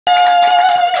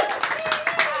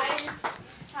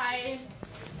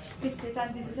Please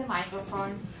pretend this is a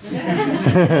microphone.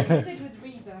 It's a good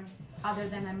reason, other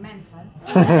than I'm mental.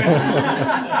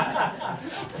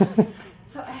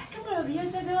 So a couple of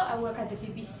years ago, I worked at the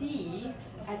BBC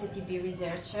as a TB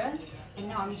researcher, and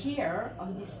now I'm here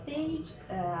on this stage,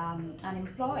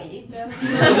 unemployed. So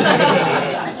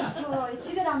it's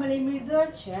either I'm a lame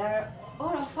researcher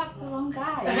or I fucked the wrong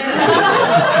guy.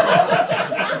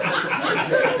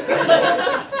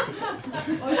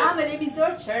 Or I'm a lame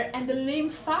researcher and the lame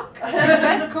fuck.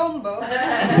 Bad combo. I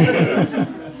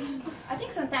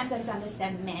think sometimes I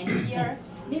misunderstand men here.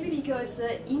 Maybe because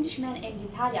English men and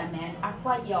Italian men are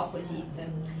quite the opposite.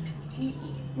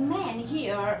 Men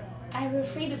here are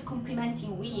afraid of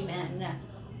complimenting women.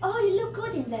 Oh, you look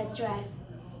good in that dress.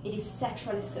 It is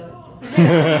sexual assault.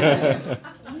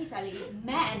 In Italy,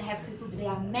 men have to prove they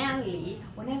are manly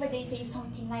whenever they say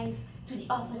something nice to the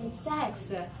opposite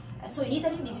sex. So in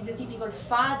Italy, this is the typical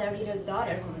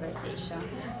father-little-daughter conversation.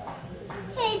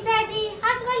 Hey, Daddy,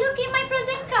 how do I look in my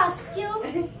Frozen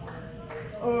costume?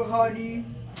 Oh, honey,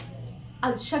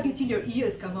 I'll shag it till your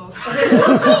ears come off.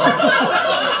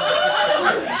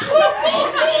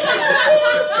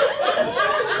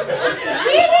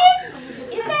 Really?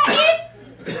 Is that it?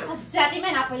 Oh, Daddy,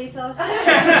 man up a little.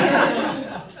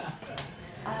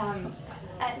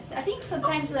 I think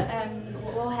sometimes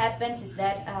what happens is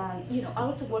that, you know, I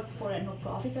also worked for a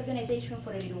no-profit organization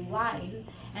for a little while,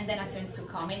 and then I turned to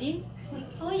comedy.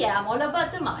 Oh yeah, I'm all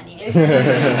about the money. I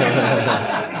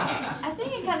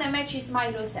think it kind of matches my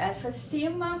low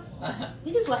self-esteem.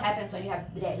 This is what happens when you have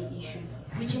daddy issues,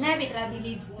 which inevitably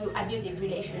leads to abusive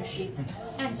relationships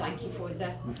and junky food.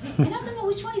 And I don't know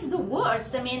which one is the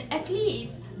worst. I mean, at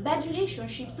least bad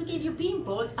relationships to give you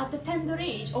pimples at the tender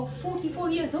age of 44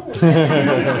 years old.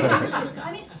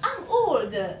 I mean, I'm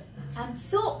old. I'm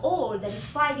so old that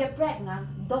if I get pregnant,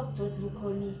 doctors will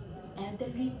call me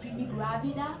elderly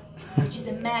primigravida, which is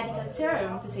a medical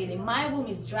term to say that my womb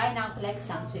is drying out like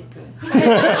sunset prunes.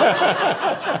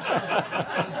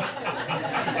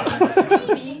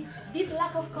 Maybe this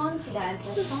lack of confidence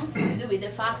has something to do with the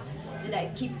fact that I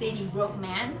keep dating broke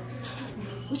men.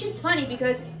 Which is funny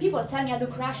because people tell me I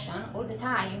look Russian all the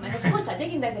time, and of course I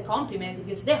take it as a compliment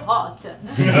because they're hot.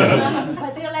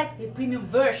 But they're like the premium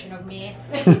version of me.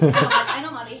 I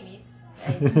know my limits.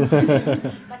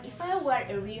 But if I were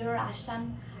a real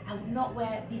Russian, I would not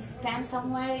wear this pen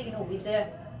somewhere, you know, with the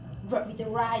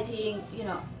writing, you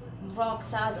know, rock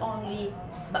stars only,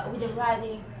 but with the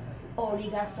writing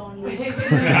oligarchs only.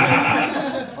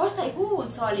 Or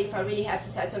tycoons only if I really have to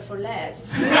settle for less.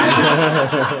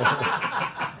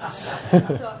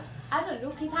 So, I don't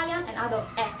look Italian and I don't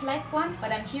act like one,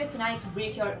 but I'm here tonight to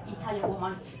break your Italian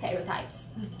woman stereotypes.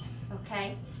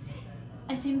 Okay?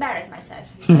 And to embarrass myself.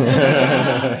 So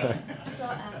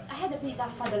I had a pretty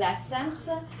tough adolescence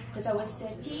because I was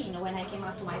 13 when I came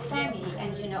out to my family,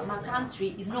 and you know, my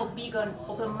country is not big on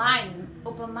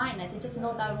open-mindedness, it's just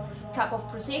not a cup of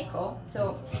prosecco.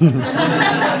 So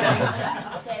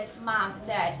I said, Mom,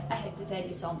 Dad, I have to tell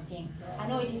you something. I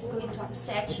know it is going to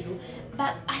upset you,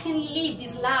 but I can't live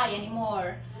this lie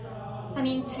anymore. I'm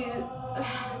into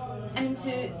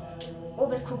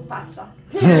overcooked pasta.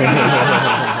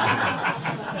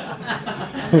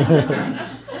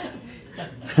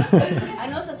 I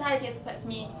know society expects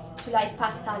me to like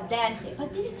pasta al dente,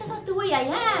 but this is just not the way I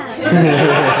am.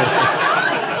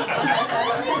 I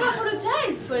don't need to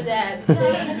apologize for that.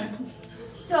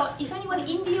 So, if anyone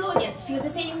in the audience feels the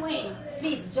same way,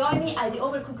 please join me at the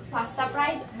Overcooked Pasta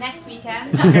Pride next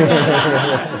weekend. Thanks,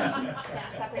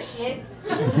 I appreciate it.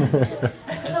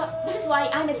 So, this is why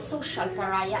I'm a social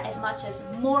pariah as much as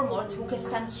Mormons who can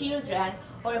stand children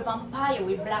or a vampire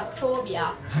with black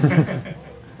phobia.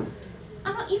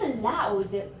 I'm not even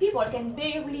loud. People can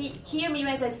barely hear me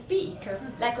as I speak,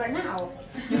 like right now.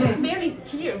 You can barely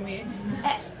hear me.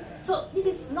 So this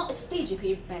is not stage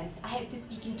equipment. I have to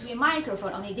speak into a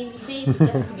microphone on a daily basis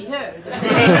just to be heard.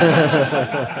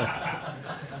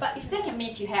 But if that can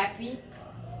make you happy,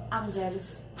 I'm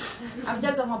jealous. I'm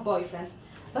jealous of my boyfriends.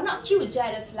 But not cute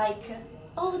jealous like,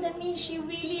 oh, that means she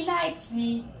really likes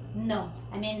me. No,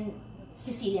 I mean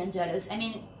Sicilian jealous. I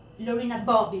mean Lorena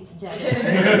Bobbitt jealous.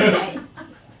 Okay?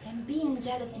 And being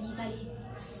jealous in Italy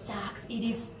sucks. It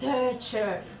is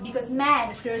torture because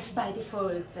men flirt by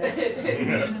default.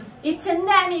 It's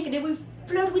endemic. They will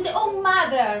flirt with their own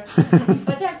mother.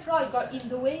 But then Freud got in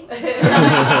the way.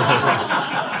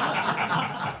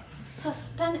 So I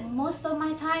spend most of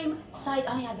my time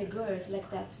side-eyeing other girls like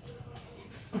that.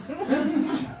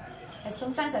 And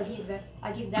sometimes I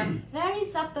give them very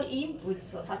subtle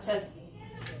inputs, such as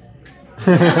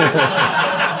or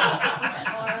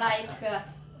like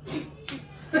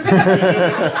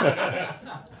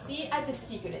See, I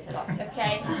gesticulate a lot,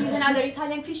 okay? He's another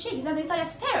Italian cliché, he's another Italian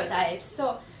stereotype.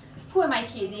 So, who am I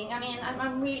kidding? I mean,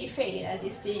 I'm really failing at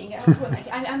this thing. Who am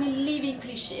I? I'm a living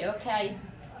cliché, okay?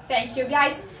 Thank you,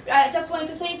 guys. I just wanted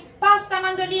to say, pasta,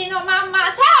 mandolino,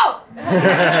 mamma, ciao!